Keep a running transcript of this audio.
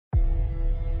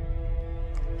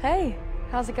Hey,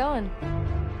 how's it going?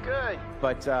 Good.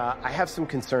 But I have some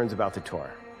concerns about the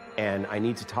tour, and I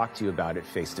need to talk to you about it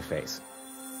face to face.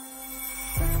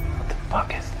 What the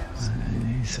fuck is this?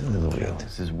 It's a little weird.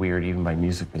 This is weird even by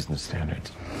music business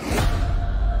standards.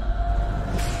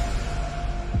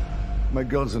 My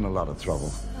girl's in a lot of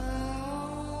trouble.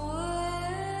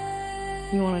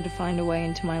 You wanted to find a way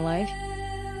into my life?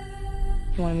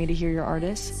 You wanted me to hear your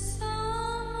artists?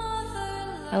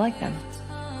 I like them.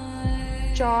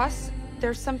 Joss,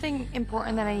 there's something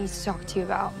important that I need to talk to you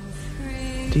about.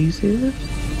 Do you see this?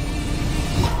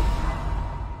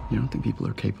 You don't think people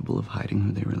are capable of hiding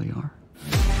who they really are?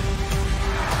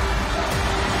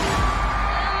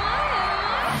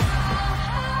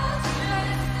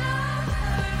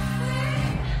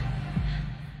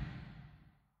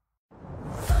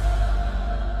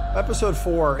 Episode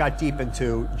 4 got deep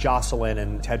into Jocelyn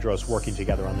and Tedros working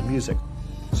together on the music.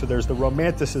 So there's the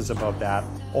romanticism of that,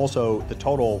 also the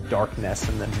total darkness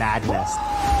and the madness.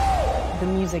 The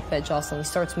music that Jocelyn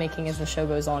starts making as the show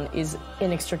goes on is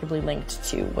inextricably linked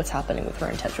to what's happening with her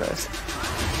and Tedros.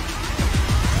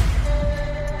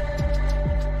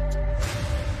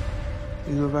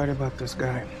 You were right about this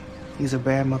guy. He's a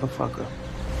bad motherfucker.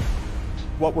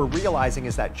 What we're realizing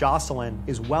is that Jocelyn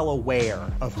is well aware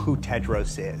of who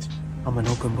Tedros is. I'm an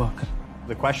open book.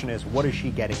 The question is, what is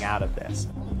she getting out of this?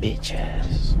 Bitch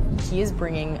ass. He is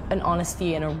bringing an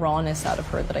honesty and a rawness out of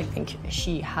her that I think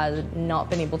she has not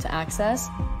been able to access.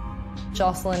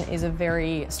 Jocelyn is a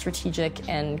very strategic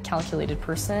and calculated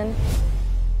person.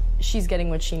 She's getting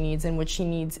what she needs, and what she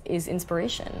needs is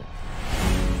inspiration.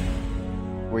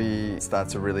 We start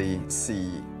to really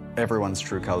see everyone's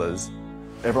true colors.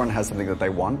 Everyone has something that they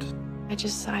want. I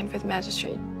just signed with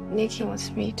Magistrate. Nikki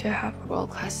wants me to have a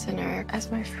world-class singer as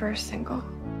my first single.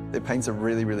 It paints a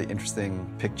really, really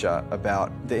interesting picture about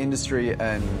the industry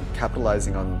and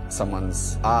capitalizing on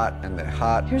someone's art and their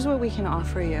heart. Here's what we can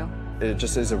offer you. It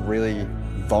just is a really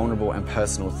vulnerable and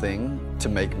personal thing to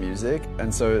make music.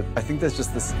 And so I think there's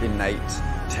just this innate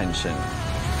tension.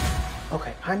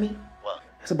 Okay, I mean,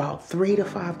 there's about 3 to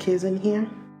 5 kids in here.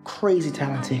 Crazy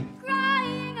talented.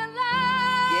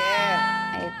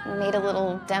 I made a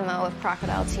little demo of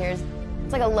Crocodile Tears.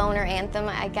 It's like a loner anthem,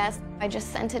 I guess. I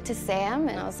just sent it to Sam,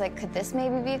 and I was like, could this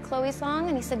maybe be a Chloe song?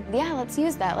 And he said, yeah, let's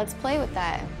use that. Let's play with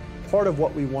that. Part of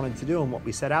what we wanted to do and what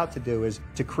we set out to do is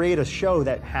to create a show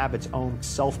that have its own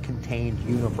self-contained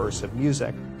universe of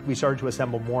music. We started to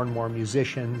assemble more and more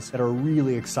musicians that are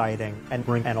really exciting and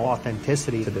bring an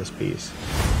authenticity to this piece.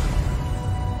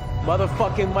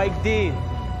 Motherfucking Mike Dean.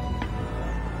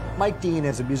 Mike Dean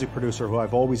is a music producer who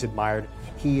I've always admired.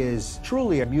 He is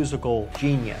truly a musical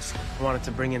genius. I wanted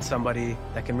to bring in somebody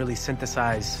that can really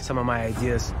synthesize some of my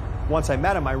ideas. Once I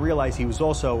met him, I realized he was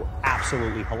also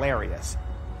absolutely hilarious.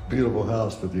 Beautiful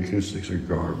house, but the acoustics are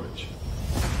garbage.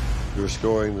 We were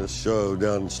scoring this show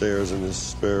downstairs in his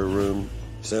spare room.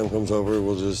 Sam comes over,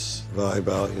 we'll just vibe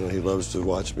out. You know, he loves to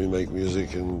watch me make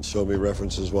music and show me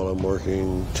references while I'm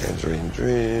working. Tangerine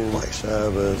Dream, Black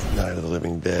Sabbath, Night of the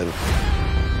Living Dead.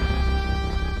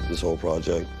 This whole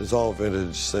project, it's all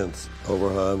vintage synth.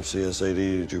 Oberheim,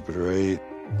 CS80, Jupiter 8,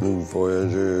 Moon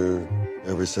Voyager.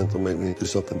 Every synth will make me do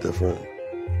something different.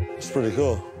 It's pretty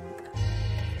cool.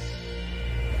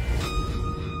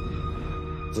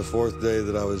 The 4th day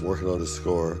that I was working on the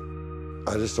score,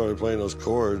 I just started playing those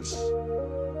chords.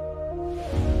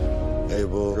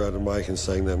 Abel grabbed the mic and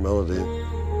sang that melody.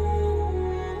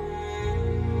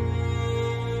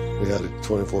 We had a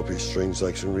 24-piece string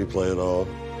section, replay it all.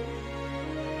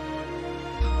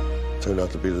 Turned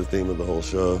out to be the theme of the whole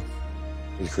show.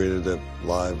 We created that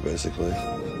live, basically.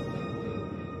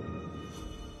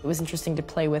 It was interesting to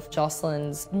play with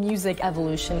Jocelyn's music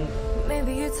evolution.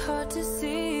 Maybe it's hard to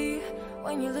see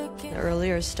when you look The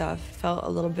earlier stuff felt a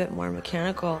little bit more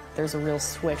mechanical. There's a real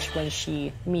switch when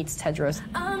she meets Tedros.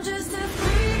 I'm just a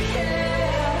freak,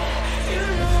 yeah. You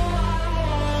know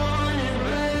I want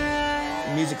it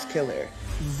right. Music's killer.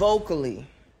 Vocally,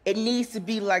 it needs to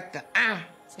be like the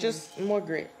just more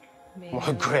grit. Maybe.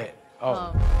 More grit.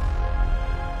 Oh.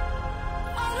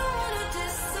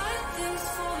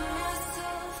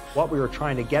 What we were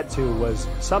trying to get to was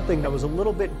something that was a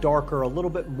little bit darker, a little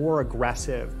bit more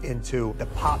aggressive into the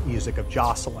pop music of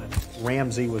Jocelyn.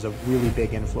 Ramsey was a really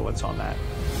big influence on that.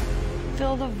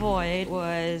 Fill the Void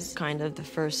was kind of the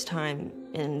first time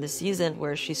in the season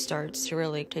where she starts to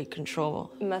really take control.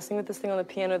 Messing with this thing on the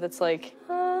piano that's like...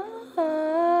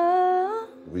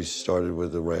 We started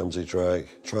with the Ramsey track,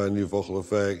 trying new vocal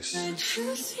effects.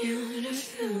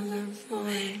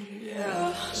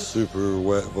 Super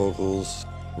wet vocals,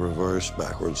 reverse,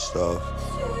 backwards stuff.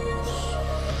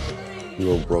 You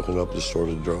know, broken up,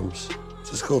 distorted drums.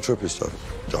 Just cool, trippy stuff.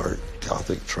 Dark,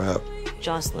 gothic, trap.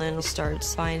 Jocelyn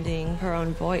starts finding her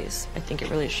own voice. I think it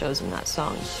really shows in that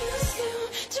song.